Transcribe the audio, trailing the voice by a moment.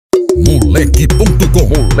Moleque.com.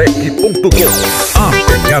 A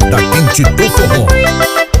pegada quente do forró.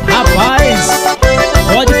 Rapaz,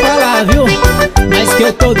 pode falar, viu? Mas que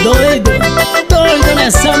eu tô doido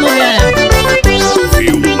nessa mulher.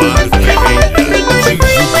 Wilmar,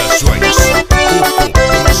 divulgações,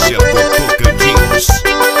 potência do Tocantins.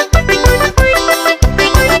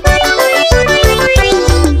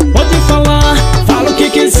 Pode falar, fala o que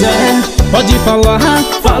quiser. Pode falar,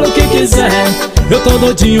 fala o que quiser. Eu tô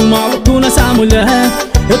doidinho, maluco nessa mulher.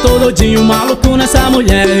 Eu tô doidinho, maluco nessa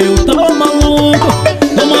mulher. Eu tô malucão.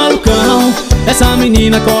 Essa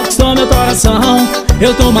menina conquistou meu coração.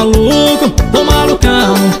 Eu tô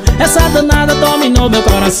malucão. Essa danada dominou meu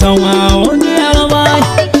coração. Aonde ela vai?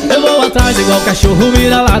 Eu vou atrás igual cachorro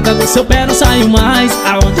vira-lata. Do seu pé não saio mais.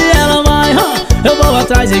 Aonde ela vai? Eu vou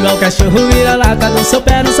atrás igual cachorro vira-lata. Do seu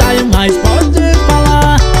pé não saio mais. Pode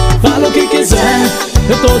falar, fala o que quiser.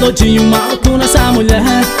 Eu tô doidinho, maluco nessa mulher.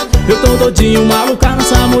 Eu tô doidinho, maluca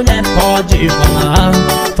nessa mulher. Pode falar,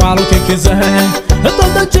 fala o que quiser. Eu tô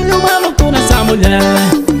doidinho, maluco nessa mulher.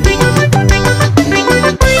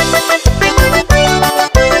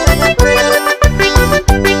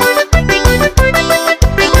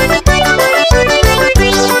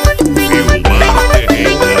 Wilmar,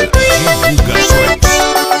 divulgações,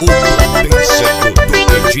 potência do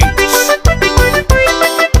Tocantins.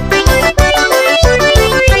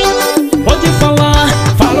 Pode falar,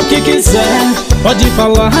 fala o que quiser. Pode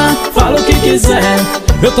falar, fala o que quiser.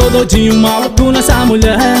 Eu tô doidinho, maluco nessa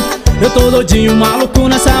mulher. Eu tô doidinho, maluco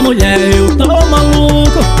nessa mulher. Eu tô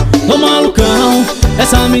malucão.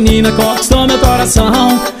 Essa menina conquistou meu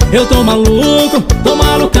coração. Eu tô malucão.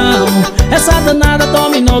 Essa danada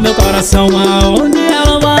dominou meu coração. Aonde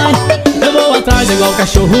ela vai? Eu vou atrás igual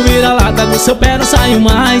cachorro vira-lata. Do seu pé não saio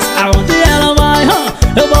mais. Aonde ela vai?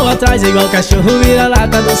 Eu vou atrás igual cachorro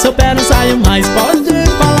vira-lata. Do seu pé não saio mais. Pode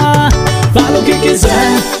falar, fala o que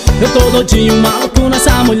quiser. Eu tô doidinho, maluco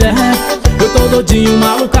nessa mulher. Eu tô doidinho,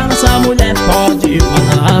 maluca nessa mulher. Pode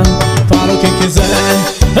falar, fala o que quiser.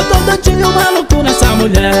 Eu tô doidinho, maluco nessa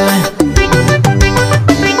mulher.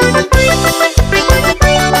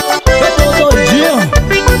 Eu tô doidinho,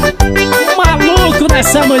 maluco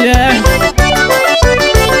nessa mulher.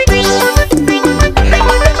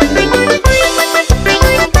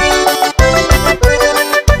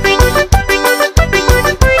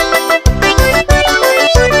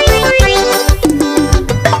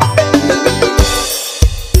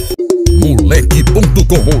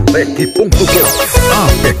 Moleque.com. A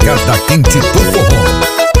pegada quente do forró.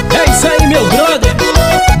 É isso aí, meu brother.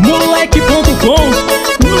 Moleque.com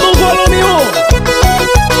no volume 1.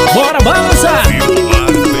 Bora balançar. Wilmar,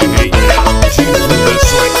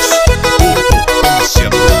 divulgações, potência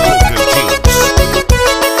do Tocantins.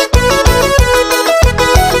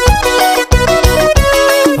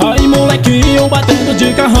 Aí molequinho batendo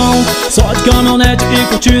de carrão, só de caminhonete e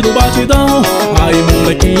curtindo o batidão. Aí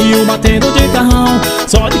molequinho batendo de carrão,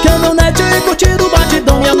 só de caminhonete e curtindo o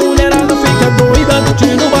batidão. E a mulherada fica doida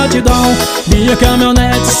curtindo o batidão. Minha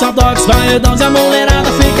caminhonete só toca os paredões. E a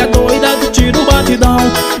mulherada fica doida curtindo o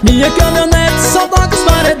batidão. Minha caminhonete só toca os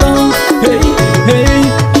paredão. Ei,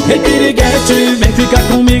 piriguete, vem ficar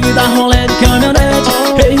comigo e dar rolê de caminhonete.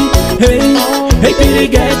 Ei,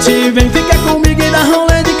 piriguete, vem ficar comigo e dar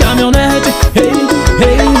rolê de caminhonete. Ei,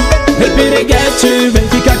 piriguete, vem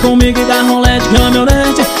ficar comigo e dar rolê de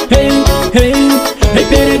caminhonete. Ei,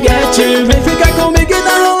 piriguete, vem ficar comigo e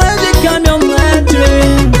dar rolê de caminhonete.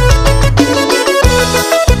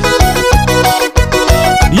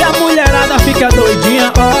 E a mulherada fica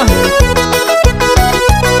doidinha, ó.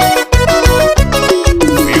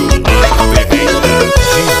 Wilmar,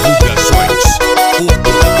 divulgações,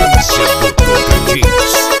 potência do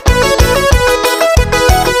Tocantins.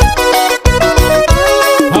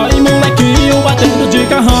 Aí molequinho batendo de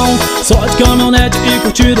carrão, só de caminhonete e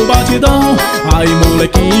curtindo o batidão. Aí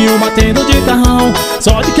molequinho batendo de carrão,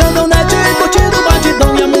 só de caminhonete e curtindo o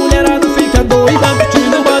batidão. E a mulherada fica doida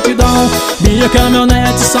curtindo o batidão. Minha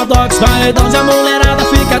caminhonete só toca os paredões. E a mulherada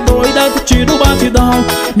fica doida curtindo o batidão.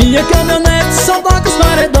 Minha caminhonete só toca os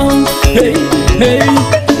paredões. Ei,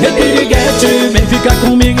 piriguete, vem ficar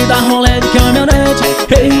comigo e dar rolê de caminhonete.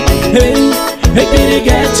 Ei,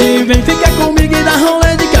 piriguete, vem ficar comigo e dar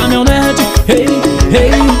rolê de caminhonete. Ei,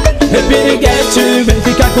 piriguete, vem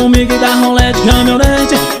ficar comigo e dar rolê de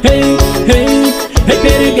caminhonete. Ei,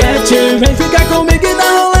 piriguete, vem ficar comigo e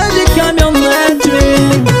dar rolê de caminhonete.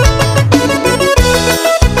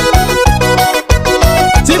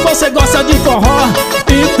 Se você gosta de forró,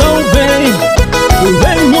 então vem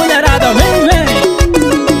mulherada, vem.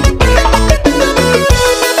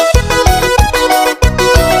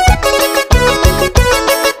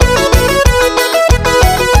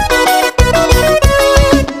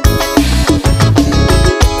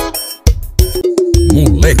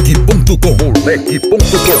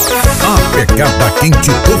 Moleque.com. A pegada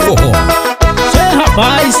quente do forró. Cê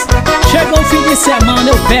rapaz, chegou o fim de semana,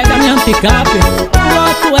 eu pego a minha picape,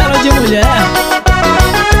 loto ela de mulher,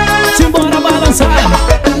 simbora balançar.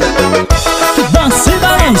 Que dança e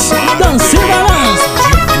balança, dança e balança.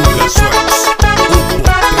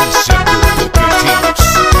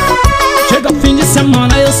 Chega o fim de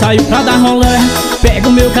semana, eu saio pra dar rolé, pego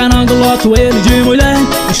meu carango, loto ele de mulher,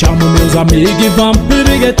 chamo meus amigos e vamos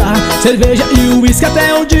piriguetar, cerveja e uísque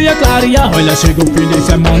até o dia clarear. Olha, chega o fim de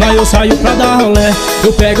semana, eu saio pra dar rolé,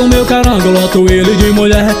 eu pego meu carango, loto ele de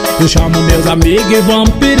mulher, eu chamo meus amigos e vamos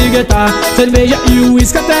piriguetar, cerveja e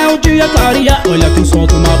uísque até o dia clarear. Olha que eu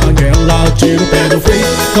solto na banguela, eu tiro o pé do freio,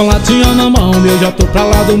 com latinha na mão, eu já tô pra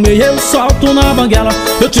lá do meio, eu solto na banguela,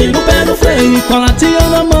 eu tiro o pé do freio, com latinha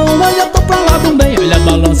na mão, eu já tô pra lá do meio. Olha,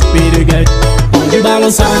 balança piriguete, pode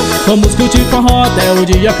balançar, vamos curtir forró até o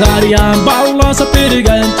dia clarear. Balança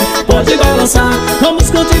piriguete, pode balançar, vamos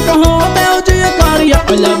curtir forró até o dia clarear.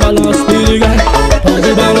 Olha, balança piriguete,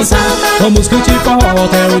 pode balançar, vamos curtir forró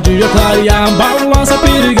até o dia clarear. Balança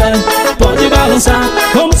piriguete, pode balançar,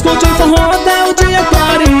 vamos curtir forró até o dia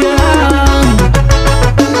clarear.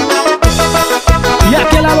 E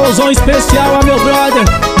aquele alôzão especial a meu brother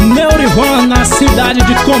Wilmar, na cidade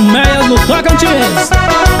de Colmeia, no Tocantins.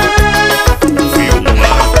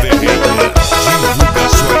 Wilmar, FERREIRA,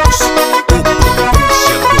 divulgações,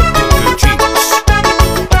 potência do Tocantins.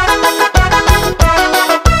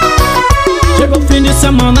 Chegou o fim de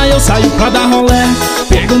semana, eu saio pra dar rolé,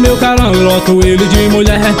 pego meu carango, loto ele de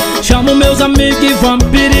mulher, chamo meus amigos e vamos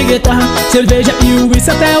piriguetar, cerveja e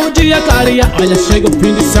uísque até o dia clarear. Olha, chega o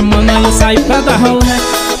fim de semana, eu saio pra dar rolé,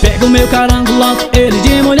 pego meu carango, loto ele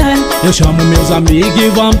de mulher, eu chamo meus amigos e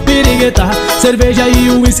vamos piriguetar, cerveja e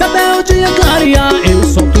uísque até o dia clarear. Eu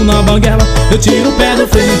solto na banguela, eu tiro o pé do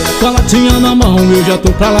freio, com a latinha na mão, eu já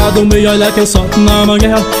tô pra lá do meio. Olha que eu solto na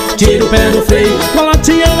banguela, tiro o pé do freio, com a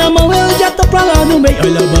latinha na mão, eu já tô pra lá no meio.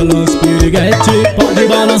 Olha, balança piriguete, pode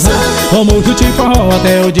balançar, vamos curtir forró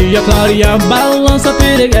até o dia clarear. Balança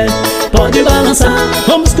piriguete, pode balançar,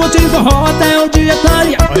 vamos curtir forró até o dia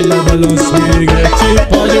clarear. Olha, balança piriguete,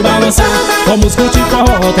 pode balançar, vamos curtir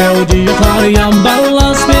forró até o dia clarear.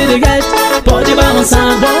 Balança piriguete, pode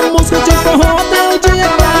balançar, vamos curtir forró até o dia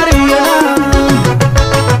clarear.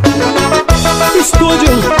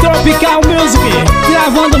 Estúdio Tropical Music,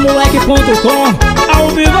 gravando moleque.com, ao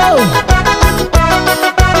vivo.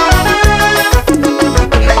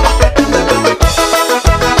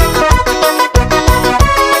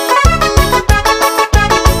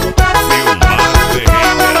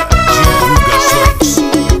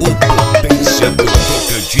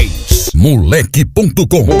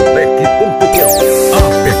 Moleque.com. A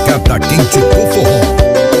pegada quente do forró.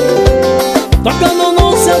 Tocando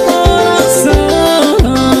no seu coração.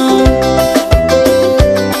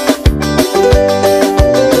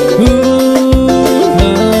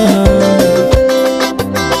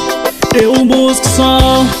 Eu busco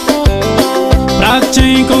sol pra te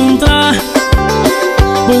encontrar,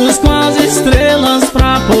 busco as estrelas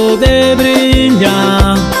pra poder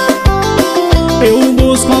brilhar. Eu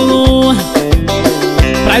busco a lua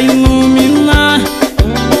pra iluminar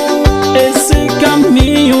esse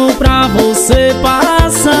caminho pra você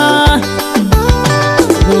passar.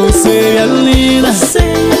 Você é linda,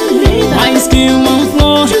 mais que uma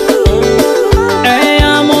flor, é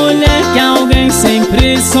a mulher que alguém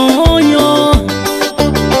sempre sonhou.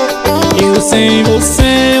 Eu sem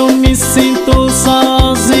você eu me sinto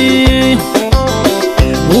sozinho,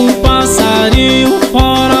 um passarinho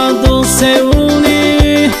fora do seu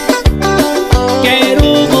ninho.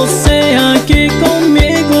 Quero você aqui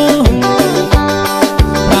comigo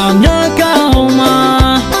pra me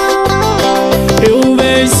acalmar. Eu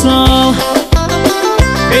vejo sol,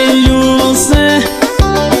 vejo você,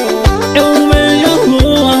 eu vejo a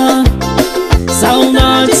lua,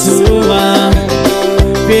 saudade sua.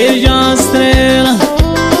 Vejo a estrela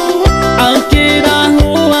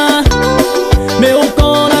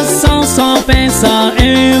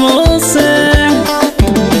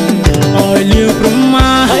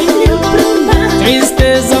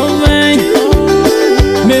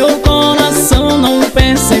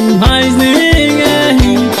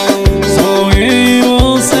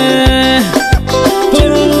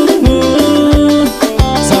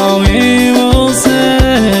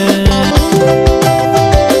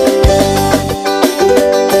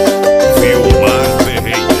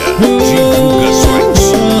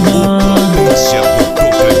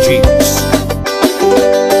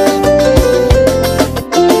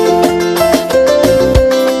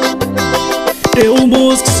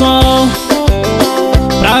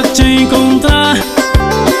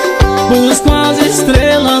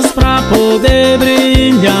poder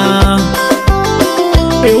brilhar.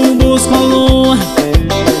 Eu busco a lua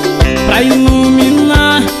pra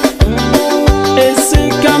iluminar esse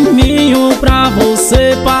caminho pra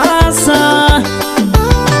você passar.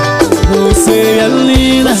 Você é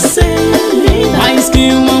linda, mais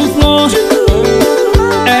que uma flor.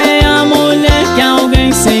 É a mulher que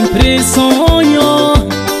alguém sempre sonhou.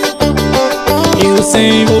 Eu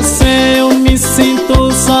sem você eu me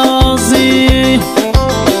sinto sozinho,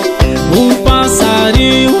 um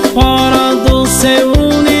passarinho fora do seu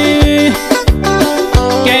ninho.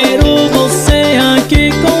 Quero você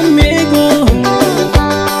aqui comigo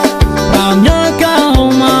pra me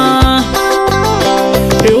acalmar.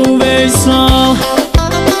 Eu vejo sol,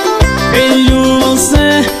 vejo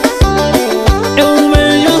você, eu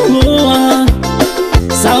vejo a lua,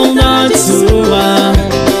 saudade sua.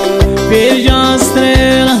 Vejo a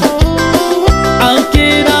estrela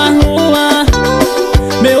aqui da rua,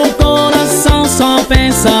 meu coração só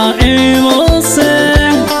pensa em você.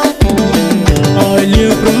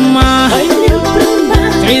 Olho pro mar,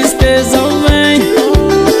 tristeza vem,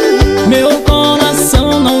 meu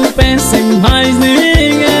coração não pensa em mais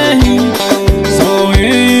ninguém, só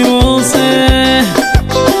em você.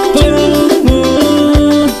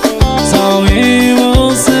 Só em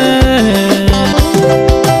você.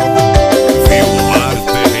 Wilmar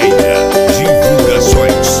Ferreira,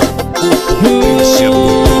 divulgações, potência do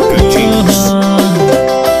Tocantins.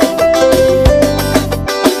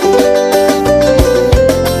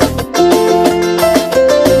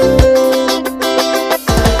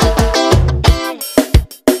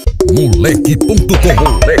 Moleque.com.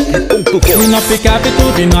 Fui na picape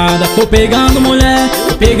turbinada, tô pegando mulher,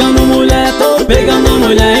 tô pegando mulher, tô pegando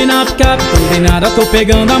mulher. E na picape turbinada, tô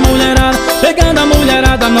pegando a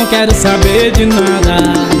mulherada, não quero saber de nada.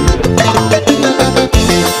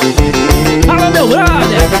 Alô meu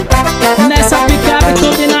brother, nessa picape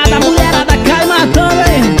turbinada, a mulherada cai matando,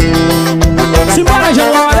 hein? Simbora,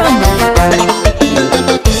 gelada.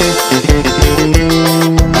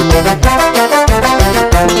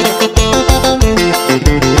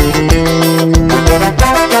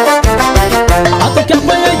 Até que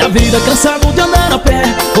apanhei da vida, cansado de andar a pé,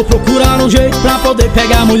 vou procurar um jeito pra poder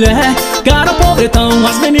pegar mulher. Cara pobretão,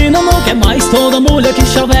 as meninas não quer mais. Toda mulher que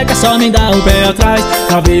chaveca só me dá o pé atrás.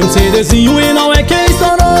 Gravei um CDzinho e não é que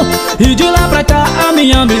estourou, e de lá pra cá a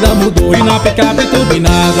minha vida mudou. E na picape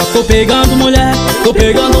turbinada, tô pegando mulher, tô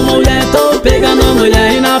pegando mulher, tô pegando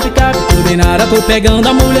mulher. E na picape turbinada, tô pegando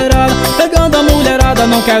a mulherada,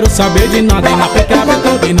 não quero saber de nada. E na picape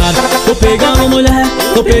turbinada, tô pegando mulher,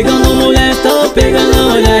 tô pegando mulher, tô pegando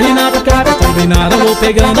mulher. E na picape turbinada, vou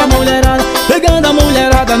pegando a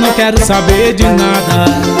mulherada, não quero saber de nada.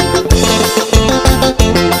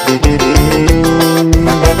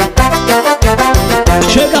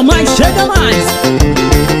 Chega mais, chega mais.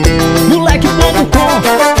 Moleque.com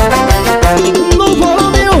no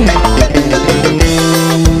volume 1.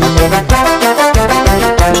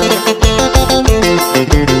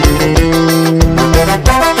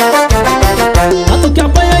 Tanto que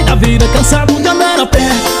apanhei da vida, cansado de andar a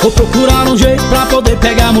pé, vou procurar um jeito pra poder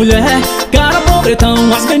pegar mulher. Cara pobretão,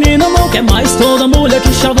 as meninas não quer mais. Toda mulher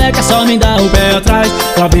que chaveca só me dá o pé atrás.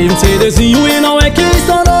 Gravei um CDzinho e não é que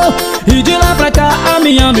estourou, e de lá pra cá a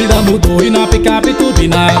minha vida mudou. E na picape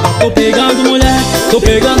turbinada, tô pegando mulher, tô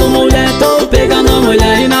pegando mulher, tô pegando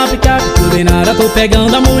mulher. E na picape turbinada, tô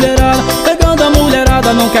pegando a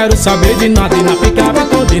mulherada, não quero saber de nada. E na picape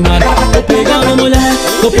turbinada, tô pegando mulher,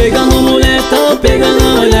 tô pegando mulher, tô pegando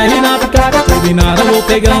mulher. E na picape turbinada, vou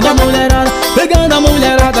pegando a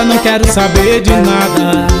mulherada, não quero saber de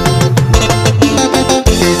nada.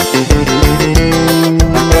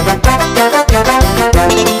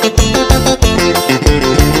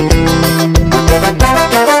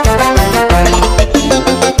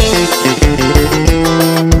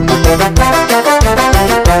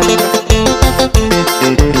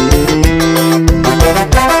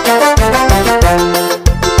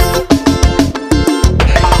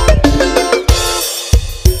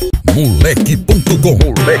 Moleque.com.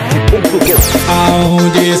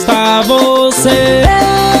 Aonde está você?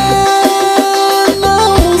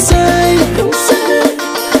 Não sei, não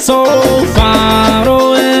sei. Sou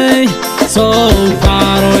faroei, sou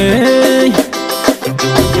faroei.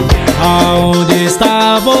 Aonde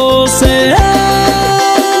está você?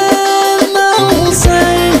 Não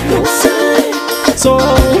sei, não sei. Sou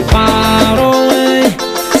faroei,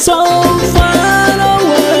 sou faroei.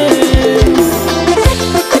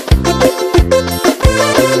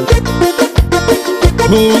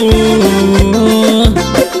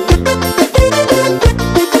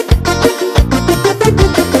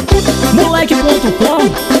 Moleque.com,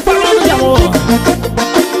 falando de amor.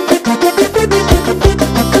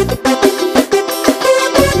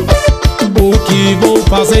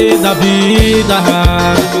 fazer da vida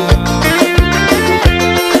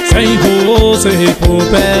sem você por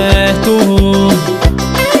perto?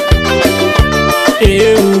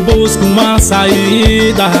 Eu busco uma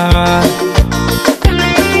saída,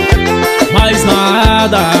 mas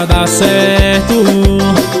nada dá certo.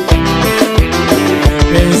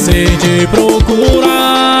 Pensei de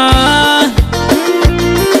procurar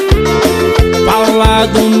falar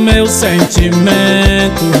do meu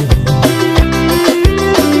sentimento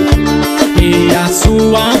e a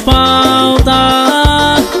sua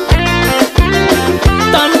falta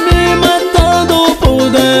tá me matando por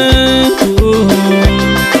dentro.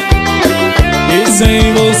 E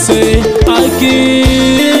sem você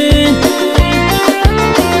aqui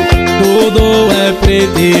tudo é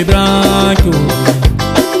preto e branco.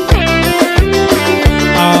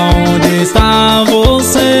 Aonde está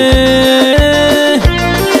você?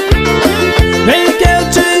 Vem que eu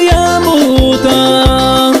te amo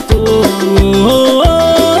tanto.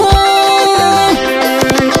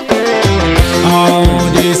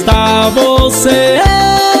 Aonde está você?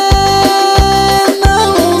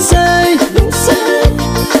 Não sei, não sei.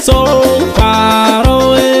 Sou far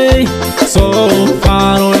away, sou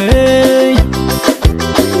far away.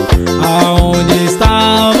 Aonde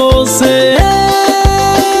está você?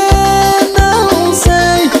 Não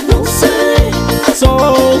sei, não sei.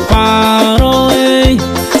 Sou far away,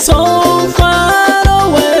 sou far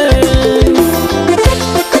away.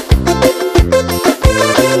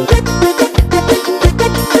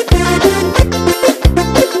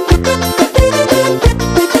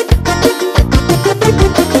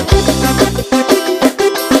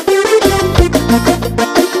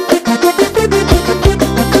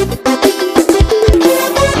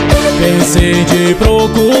 Pensei de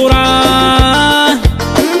procurar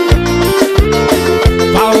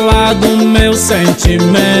falar do meu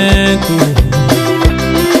sentimento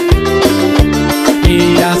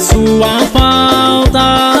e a sua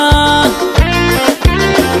falta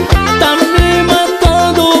tá me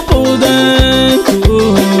matando por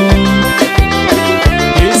dentro.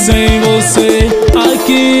 E sem você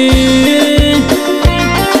aqui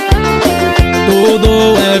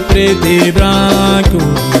tudo é preto e branco.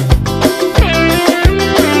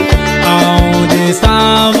 Aonde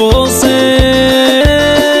está você?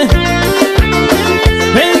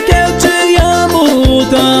 Vem que eu te amo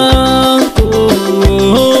tanto.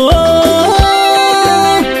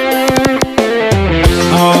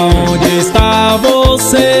 Aonde está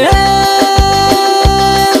você?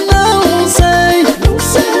 Não sei, não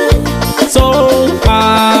sei. Sou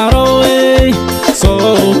far away,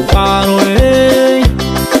 sou far away.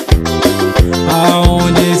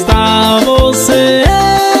 Aonde está você?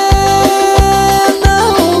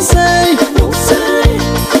 Não sei, não sei.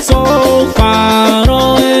 Sou far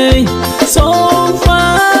away, sou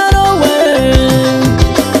far away.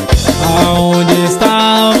 Aonde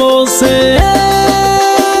está você?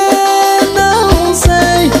 Não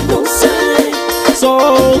sei, não sei.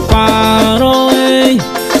 Sou far away,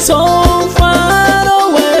 sou far away.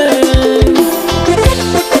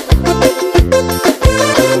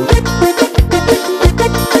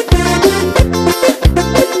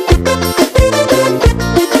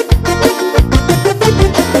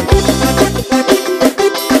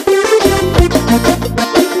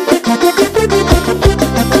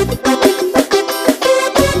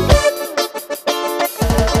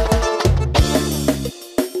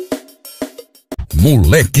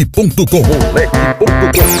 Moleque.com.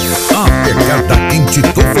 Apegada quente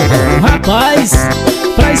do forró. Rapaz,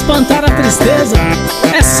 pra espantar a tristeza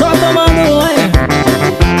é só tomar no olho.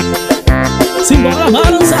 Simbora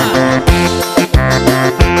balançar.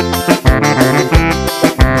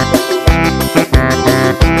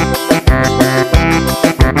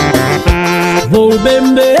 Vou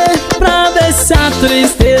beber pra ver se a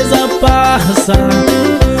tristeza passa.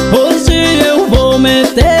 Hoje eu vou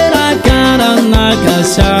meter a cara na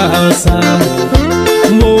cachaça.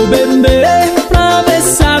 Vou beber pra ver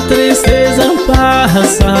se a tristeza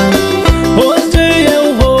passa. Hoje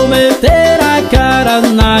eu vou meter a cara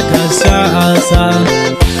na cachaça.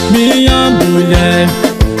 Minha mulher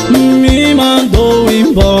me mandou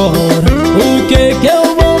embora. O que que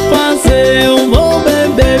eu vou fazer? Eu vou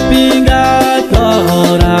beber pinga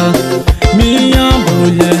agora. Minha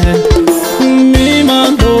mulher me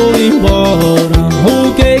mandou embora.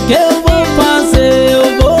 O que que eu vou fazer?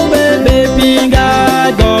 Eu vou beber pinga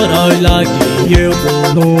agora. Olha que eu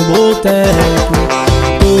tô no boteco,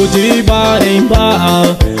 tô de bar em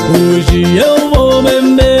bar. Hoje eu vou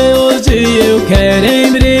beber, hoje eu quero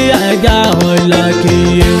embriagar. Olha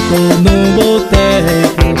que eu tô no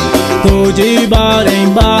boteco, tô de bar em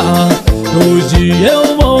bar. Hoje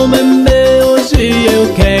eu vou beber, hoje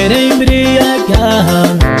eu quero embriagar.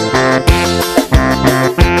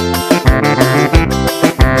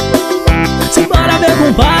 Simbora ver,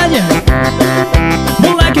 compadre,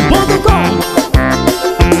 moleque.com.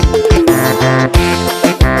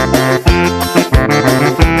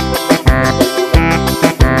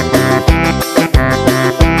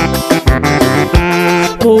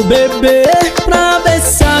 Vou beber pra ver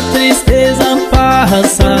se a tristeza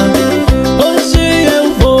passa. Hoje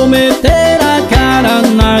eu vou meter a cara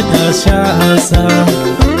na cachaça.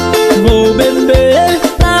 Vou beber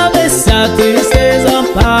pra ver se a tristeza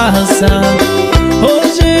passa.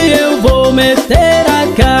 Hoje eu vou meter a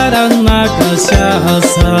cara na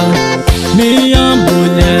cachaça. Minha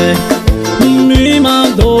mulher me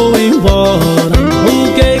mandou embora.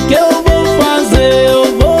 O que que eu vou fazer?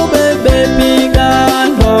 Eu vou beber pinga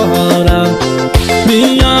agora.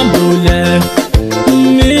 Minha mulher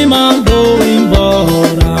me mandou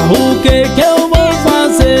embora. O que que eu vou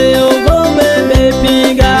fazer? Eu vou beber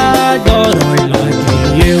pinga agora. Olha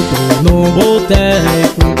que eu tô no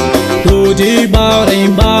boteco, tô de bar em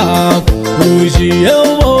bar. Hoje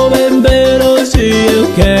eu vou beber, hoje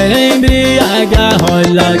eu quero embriagar.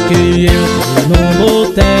 Olha que eu tô no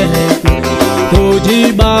boteco, tô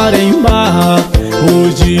de bar em bar.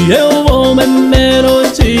 Hoje eu vou beber,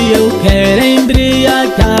 hoje eu quero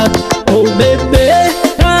embriagar. Vou beber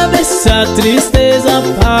pra ver se a tristeza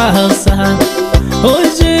passa.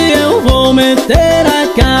 Hoje eu vou meter a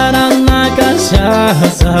cara na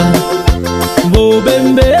cachaça. Vou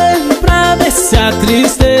beber pra ver se a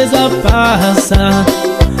tristeza passa.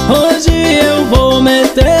 Hoje eu vou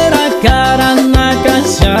meter a cara na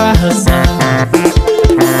cachaça.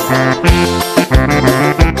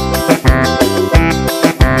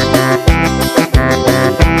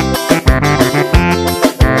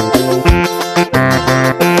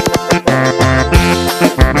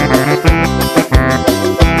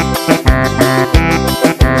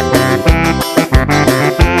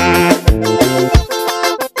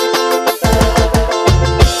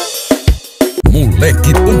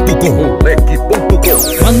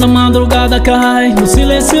 Quando a madrugada cai no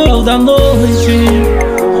silêncio da noite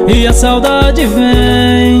e a saudade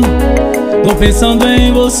vem, tô pensando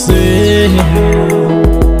em você.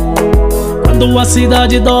 Quando a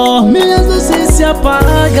cidade dorme e as luzes se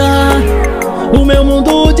apaga, o meu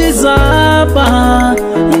mundo desaba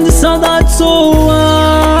de saudade sua.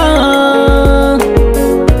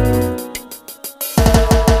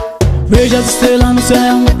 Vejo as estrelas no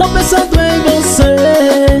céu, tô pensando em você,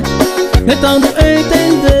 tentando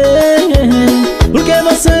entender por que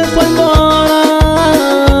você foi embora.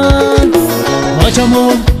 Noite,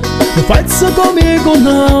 amor, não faz isso comigo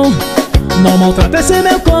não. Não maltrate esse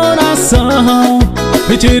meu coração,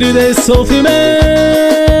 me tire desse sofrimento.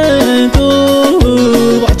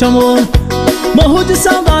 Noite, amor, morro de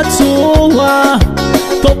saudade sua,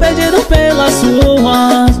 tô perdido pelas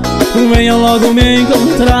suas. Venha logo me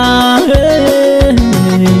encontrar.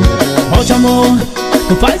 Noite, amor,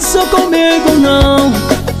 não faz isso comigo não.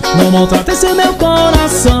 Não maltrate esse meu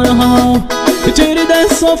coração, me tire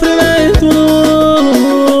desse sofrimento.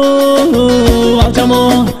 Noite,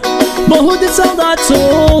 amor, morro de saudade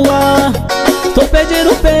sua, tô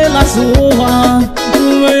perdido pela sua.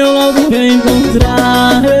 Venha logo me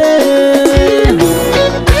encontrar.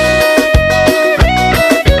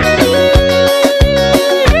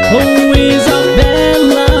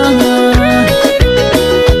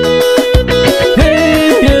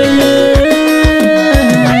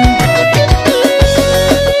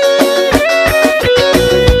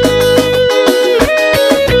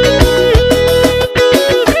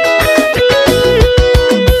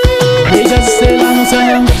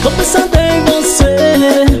 Tô pensando em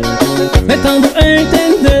você, tentando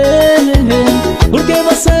entender por que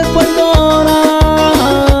você foi embora.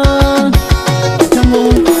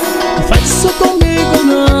 Amor, não faz isso comigo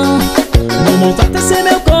não. Não maltrate esse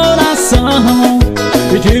meu coração,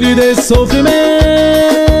 me tire desse sofrimento.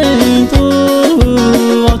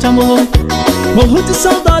 Volte, amor, morro de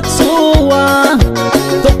saudade sua,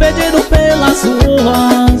 tô perdido pelas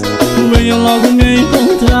ruas. Venha logo me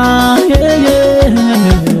encontrar.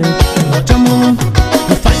 Volte, amor,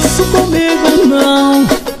 não faz isso comigo não.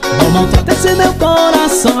 Não maltrate esse meu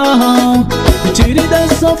coração, me tire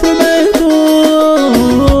desse sofrimento.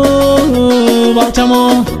 Volte,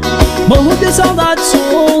 amor, morro de saudade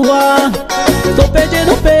sua, tô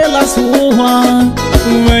perdido pelas ruas.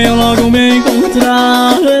 Venha logo me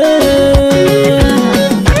encontrar.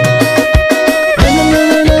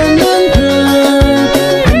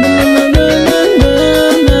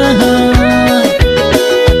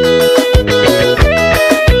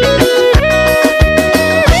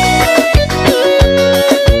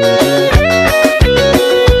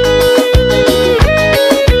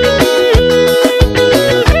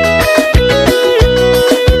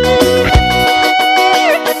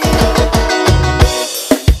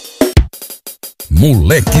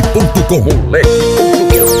 Moleque.com. A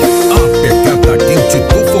pegada quente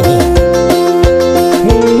do forró.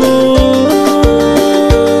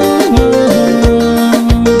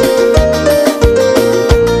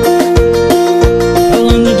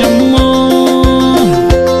 Falando de amor,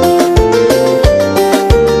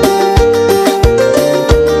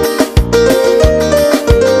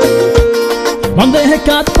 mandei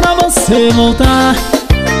recado pra você voltar,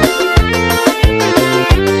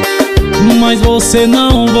 mas você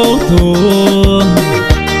não voltou.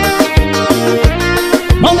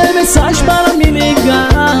 Mandei mensagem para me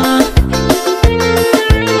ligar,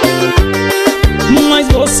 mas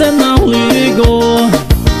você não ligou.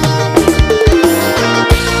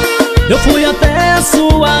 Eu fui até a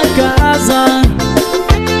sua casa,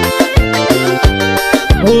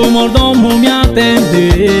 o mordomo me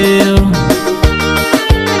atendeu,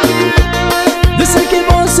 disse que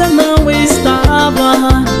você não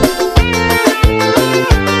estava.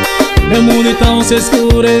 Meu mundo então se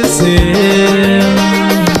escureceu.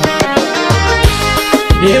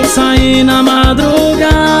 Eu saí na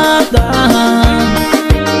madrugada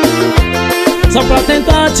só pra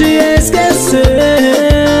tentar te esquecer.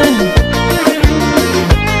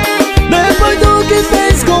 Depois do que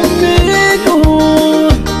fez comigo,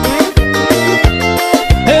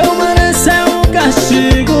 eu mereci um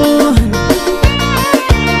castigo.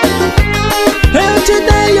 Eu te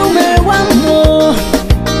dei o meu amor,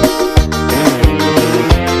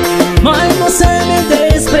 mas você me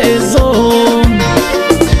desprezou.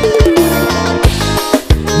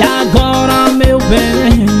 E agora, meu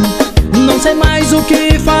bem, não sei mais o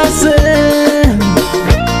que fazer.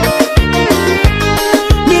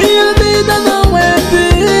 Minha vida não é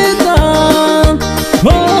vida,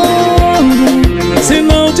 oh, se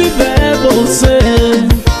não tiver você.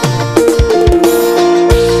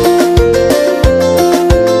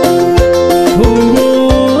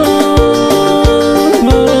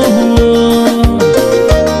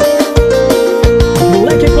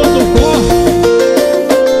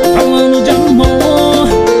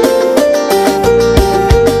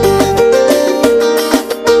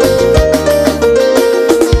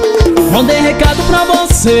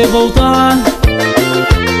 Você voltar,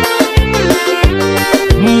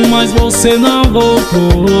 mas você não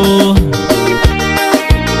voltou.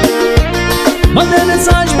 Mandei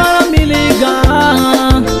mensagem para me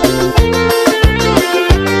ligar,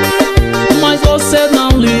 mas você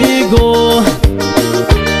não ligou.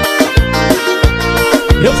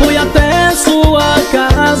 Eu fui até a sua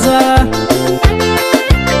casa,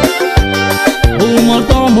 o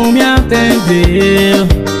mordomo me atendeu,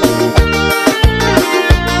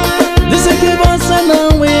 disse que você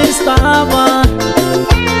não estava.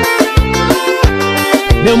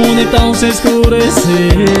 Meu mundo então se escureceu.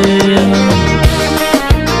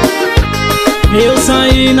 Eu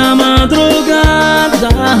saí na madrugada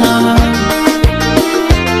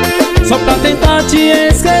só pra tentar te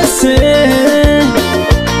esquecer.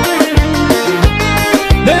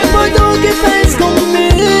 Depois do que fez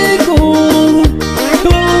comigo,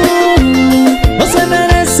 você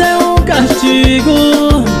mereceu um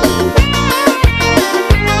castigo.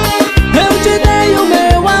 Eu te dei o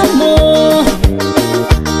meu amor,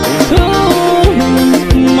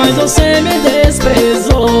 mas você me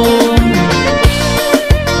desprezou.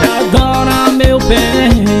 Agora, meu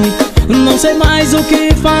bem, não sei mais o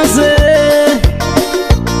que fazer.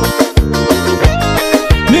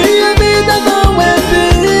 Minha vida não é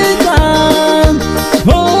vida,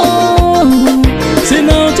 oh, se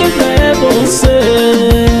não tiver você.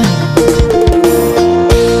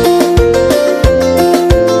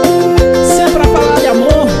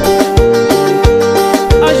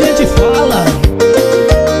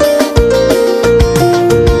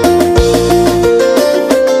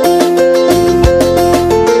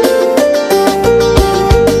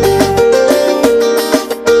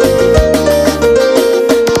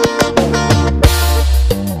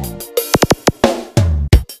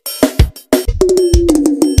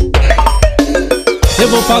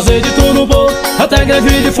 Fazer de tudo bom, até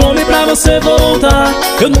greve de fome pra você voltar.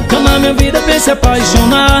 Eu nunca na minha vida pensei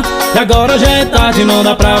apaixonar, e agora já é tarde, não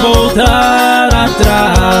dá pra voltar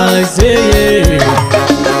atrás.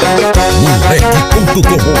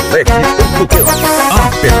 Moleque.com. A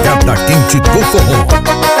pegada quente do forró.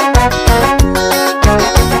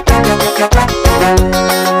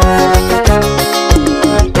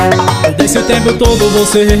 Desse tempo todo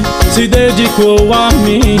você se dedicou a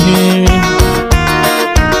mim,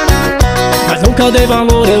 mas nunca dei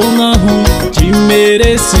valor, eu não te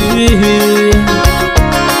mereci.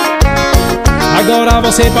 Agora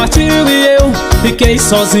você partiu e eu fiquei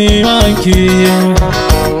sozinho aqui.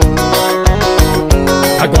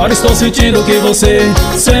 Agora estou sentindo o que você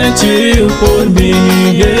sentiu por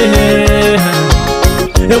mim,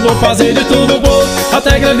 Eu vou fazer de tudo bom,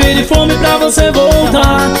 até greve de fome pra você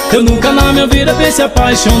voltar. Eu nunca na minha vida pensei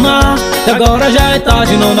apaixonar, e agora já é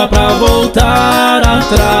tarde, não dá pra voltar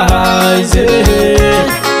atrás,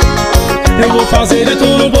 Eu vou fazer de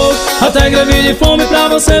tudo bom, até greve de fome pra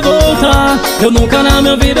você voltar. Eu nunca na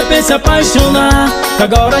minha vida pensei apaixonar, e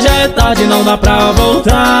agora já é tarde, não dá pra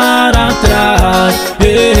voltar atrás,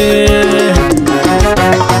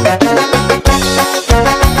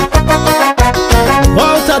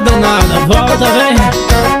 Volta danada, volta, vem.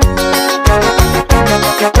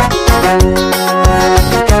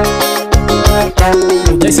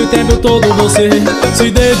 Nesse tempo todo você se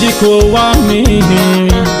dedicou a mim,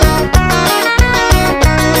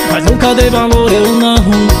 mas nunca dei valor, eu não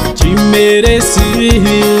te mereci.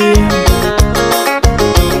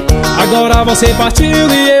 Agora você partiu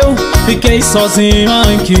e eu fiquei sozinho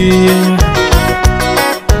aqui.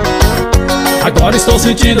 Agora estou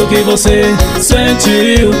sentindo o que você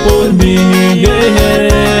sentiu por mim,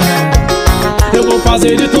 Eu vou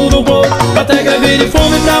fazer de tudo bom, até greve de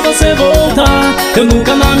fome pra você voltar. Eu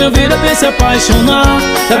nunca na minha vida pensei apaixonar,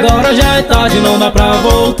 e agora já é tarde, não dá pra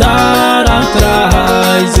voltar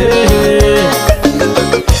atrás,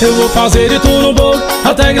 Eu vou fazer de tudo bom,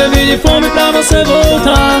 até greve de fome pra você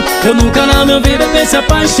voltar. Eu nunca na minha vida pensei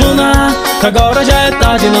apaixonar, e agora já é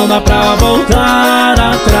tarde, não dá pra voltar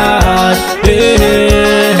atrás,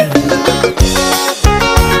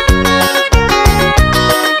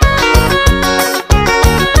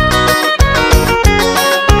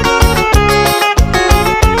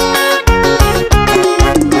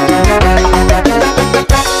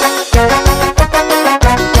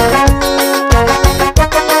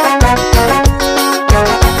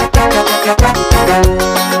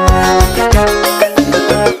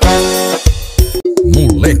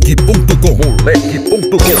 Moleque.com.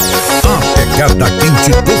 Apegada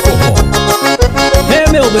quente do forró.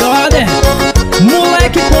 Meu brother,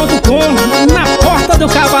 moleque.com, na porta do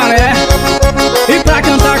cabaré. E pra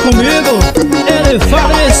cantar comigo, ele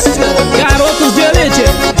fala esse garotos de elite.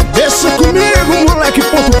 Deixa comigo,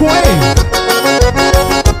 moleque.com,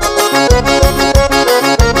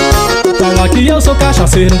 Fala que eu sou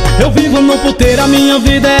cachaceiro, eu vivo no puteiro, a minha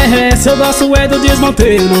vida é essa, eu gosto é do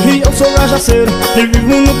desmanteiro. E eu sou cachaceiro, eu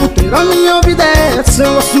vivo no puteiro, a minha vida é essa,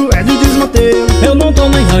 eu gosto é do desmanteiro. Eu não tô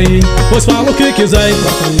nem aí, pois falo o que quiser,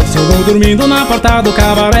 enquanto isso eu vou dormindo na porta do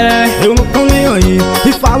cabaré. Eu não tô nem aí,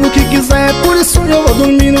 e falo o que quiser, por isso eu vou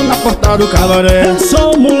dormindo na porta do cabaré. Eu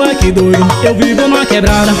sou um moleque doido, eu vivo na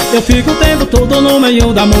quebrada, eu fico o tempo todo no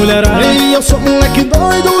meio da mulherada. E eu sou moleque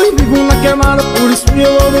doido e vivo na quebrada, por isso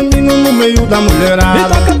eu vou dormindo no meio da mulherada. E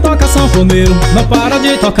toca, toca sanfoneiro, não para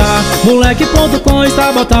de tocar, moleque.com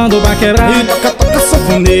está botando pra quebrar. E toca, toca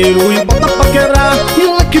sanfoneiro e bota pra quebrar,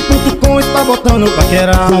 moleque.com está botando pra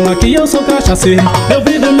quebrar. Fala que eu sou cachaceiro, eu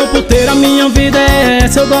vivo no puteiro, a minha vida é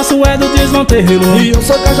essa, eu gosto é do desmanteiro. E eu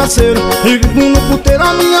sou cachaceiro, eu vivo no puteiro,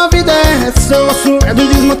 a minha vida é essa, eu gosto é do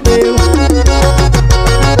desmanteiro.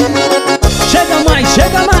 Chega mais,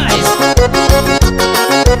 chega mais.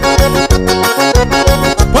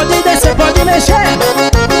 Pode descer, pode mexer.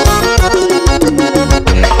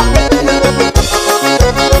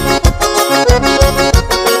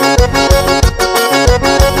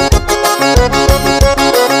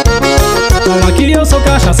 Fala que eu sou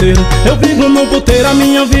cachaceiro, eu vivo no puteiro, a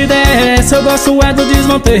minha vida é essa, eu gosto é do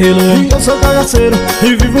desmanteiro. E eu sou cachaceiro,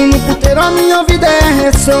 e vivo no puteiro, a minha vida é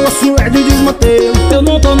essa, eu gosto é do desmanteiro. Eu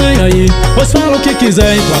não tô nem aí, pois falo o que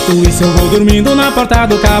quiser, enquanto isso eu vou dormindo na porta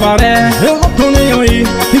do cabaré. Eu não tô nem aí,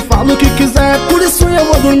 e falo o que quiser, por isso eu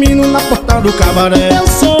vou dormindo na porta do cabaré. Eu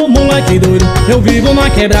sou um moleque doido, eu vivo na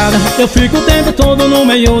quebrada, eu fico o tempo todo no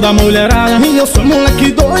meio da mulherada. E eu sou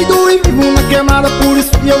moleque doido e vivo na quebrada, por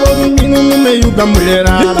isso eu vou dormindo no meio da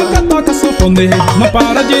mulherada. E toca, toca sanfoneiro, não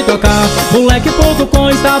para de tocar, moleque.com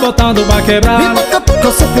está botando pra quebrar. E toca,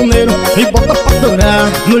 toca sanfoneiro e bota pra adorar,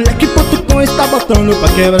 moleque.com está botando pra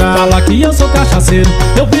quebrar. Fala que eu sou cachaceiro,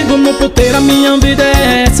 eu vivo no puteiro, a minha vida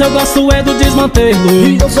é essa, eu gosto é do desmanteiro.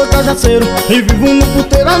 E eu sou cachaceiro, e vivo no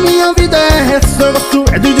puteiro, a minha vida é essa, eu gosto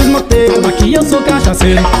é do desmanteiro. Fala que eu sou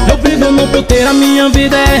cachaceiro, eu vivo no puteiro, a minha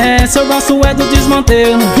vida é essa, eu gosto é do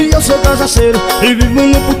desmanteiro. E eu sou cachaceiro, e vivo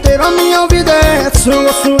no puteiro, a minha vida é essa, eu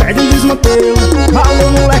gosto é do desmanteiro. Valeu,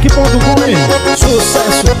 moleque.com,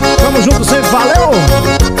 sucesso, tamo junto sempre, valeu!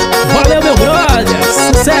 Valeu, meu brother,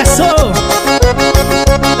 sucesso!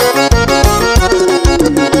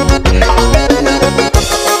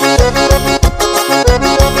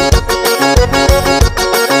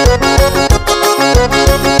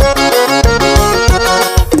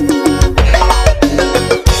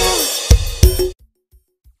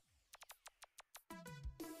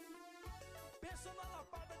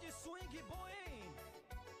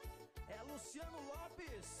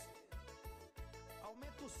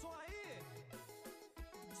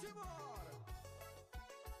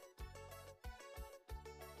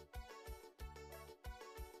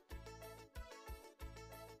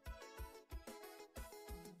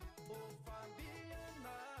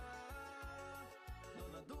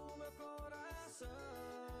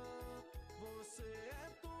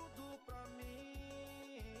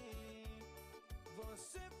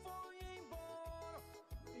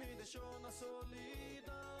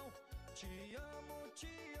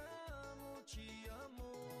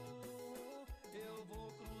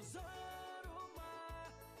 cruzar o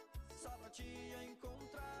mar só pra te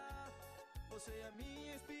encontrar. Você é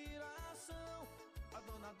minha inspiração, a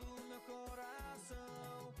dona do meu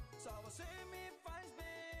coração. Só você me faz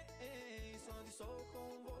bem, quando estou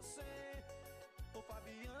com você. Ô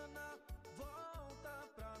Fabiana, volta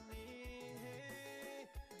pra mim.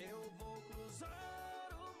 Eu vou cruzar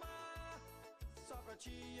o mar só pra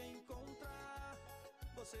te encontrar.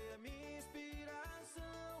 Você é minha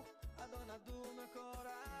inspiração, a dona do meu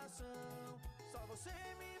coração. Só você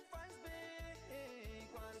me faz bem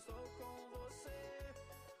quando estou com você.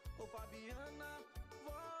 Ô Fabiana,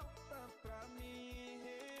 volta pra mim.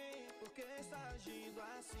 Por que está agindo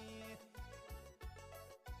assim?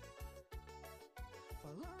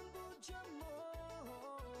 Falando de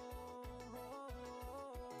amor.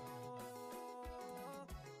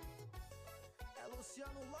 É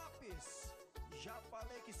Luciano Lopes. Já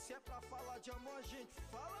falei que se é pra falar de amor, a gente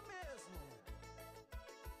fala mesmo.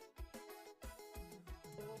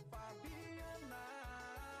 Ô Fabiana,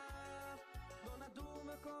 dona do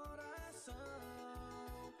meu coração,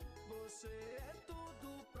 você é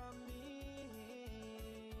tudo pra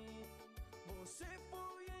mim. Você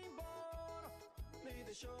foi embora, me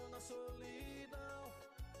deixou na solidão.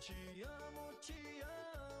 Te amo, te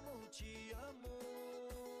amo, te amo.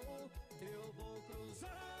 Eu vou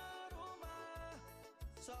cruzar o mar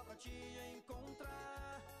só pra te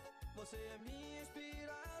encontrar. Você é minha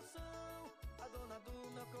inspiração, a dona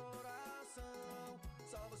do meu coração.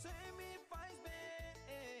 Só você me faz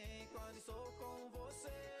bem quando estou com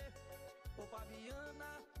você. Ô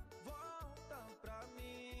Fabiana, volta pra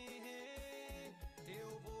mim.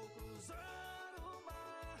 Eu vou cruzar o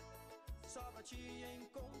mar só pra te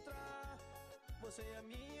encontrar. Você é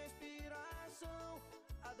minha inspiração,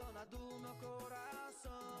 a dona do meu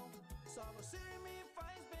coração. Só você me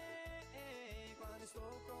faz bem quando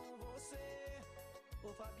estou com você.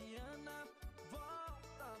 Ô Fabiana,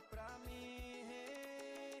 volta pra mim.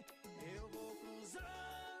 Eu vou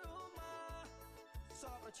cruzar o mar só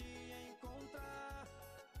pra te encontrar.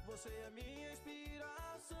 Você é minha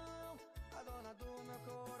inspiração, a dona do meu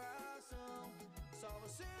coração. Só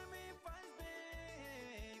você me faz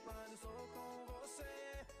bem quando estou com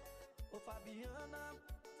você. Ô Fabiana,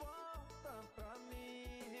 volta pra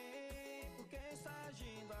mim. Por que está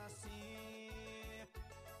agindo assim?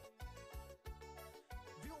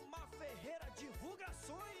 Wilmar Ferreira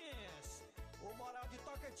Divulgações, o Moral de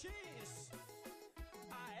Tocantins,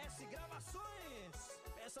 AS Gravações.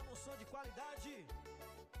 Pensa no som de qualidade.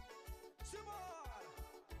 Simbora!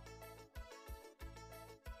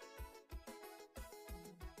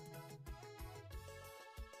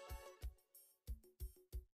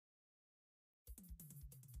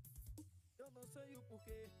 Eu não sei o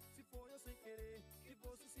porquê, se foi eu sem querer, que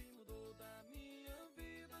você se mudou da minha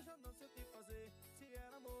vida. Já não sei o que fazer, se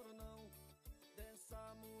era amor ou não,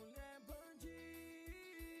 dessa mulher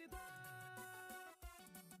bandida.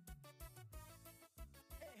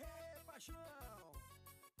 Ei, paixão,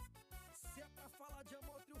 se é pra falar de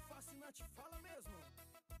amor, trio fascinante, fala mesmo.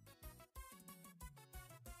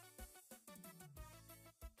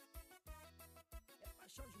 É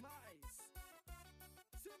paixão demais.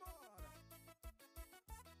 Simbora!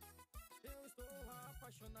 Eu estou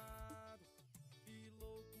apaixonado e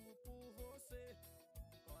louco por você.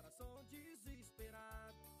 Coração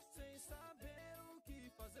desesperado, sem saber o que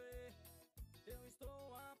fazer. Eu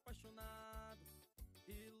estou apaixonado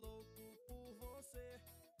e louco por você.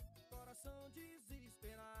 Coração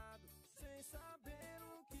desesperado, sem saber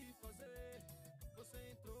o que fazer.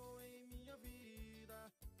 Você entrou em minha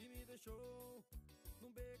vida e me deixou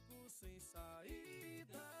num beco sem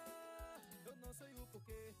saída. Eu não sei o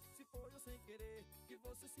porquê, se foi eu sem querer, que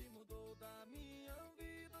você se mudou da minha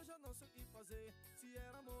vida. Eu já não sei o que fazer, se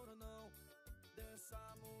era amor ou não,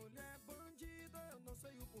 dessa mulher bandida. Eu não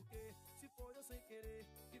sei o porquê, se foi eu sem querer,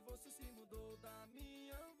 que você se mudou da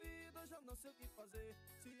minha vida. Eu já não sei o que fazer,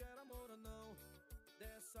 se era amor ou não,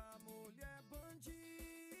 dessa mulher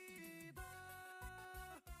bandida.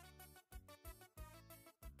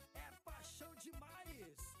 É paixão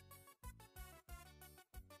demais.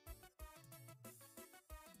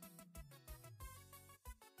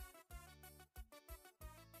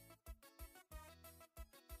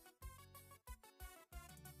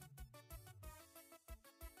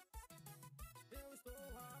 Eu estou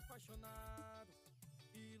apaixonado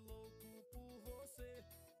e louco por você.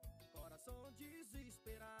 Coração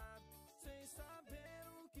desesperado, sem saber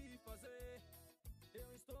o que fazer.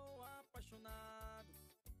 Eu estou apaixonado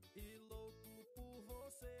e louco por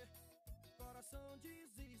você. Coração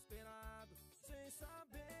desesperado, sem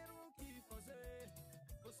saber o que fazer.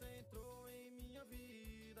 Você entrou em minha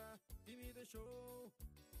vida e me deixou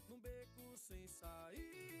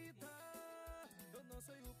saída. Eu não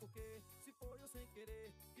sei o porquê, se foi eu sem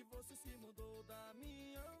querer que você se mudou da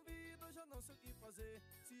minha vida. Eu já não sei o que fazer,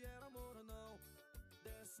 se era amor ou não,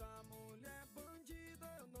 dessa mulher bandida.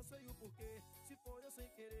 Eu não sei o porquê, se foi eu sem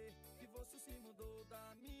querer que você se mudou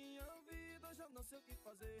da minha vida. Eu já não sei o que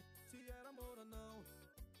fazer, se era amor ou não,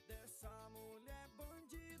 dessa mulher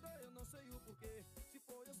bandida. Eu não sei o porquê, se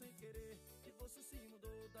foi eu sem querer que você se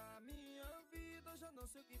mudou da minha vida. Eu já não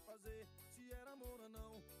sei o que fazer, se era amor ou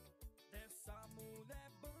não, dessa mulher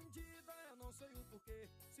bandida. Eu não sei o porquê,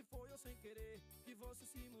 se foi eu sem querer que você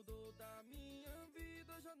se mudou da minha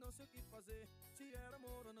vida. Eu já não sei o que fazer, se era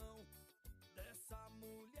amor ou não, dessa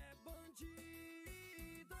mulher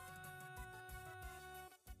bandida.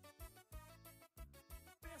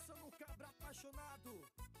 Pensa no cabra apaixonado,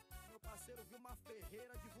 meu parceiro Wilmar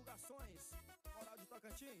Ferreira, divulgações, moral de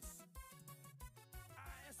Tocantins.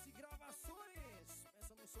 AS Gravações,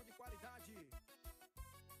 pensa num som de qualidade.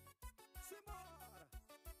 Simbora!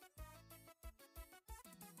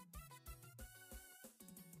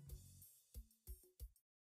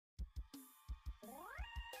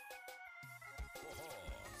 Forró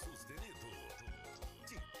sustenido.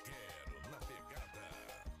 Te quero na pegada.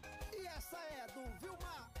 E essa é do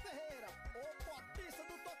Wilmar Ferreira, o potência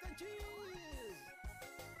do Tocantins.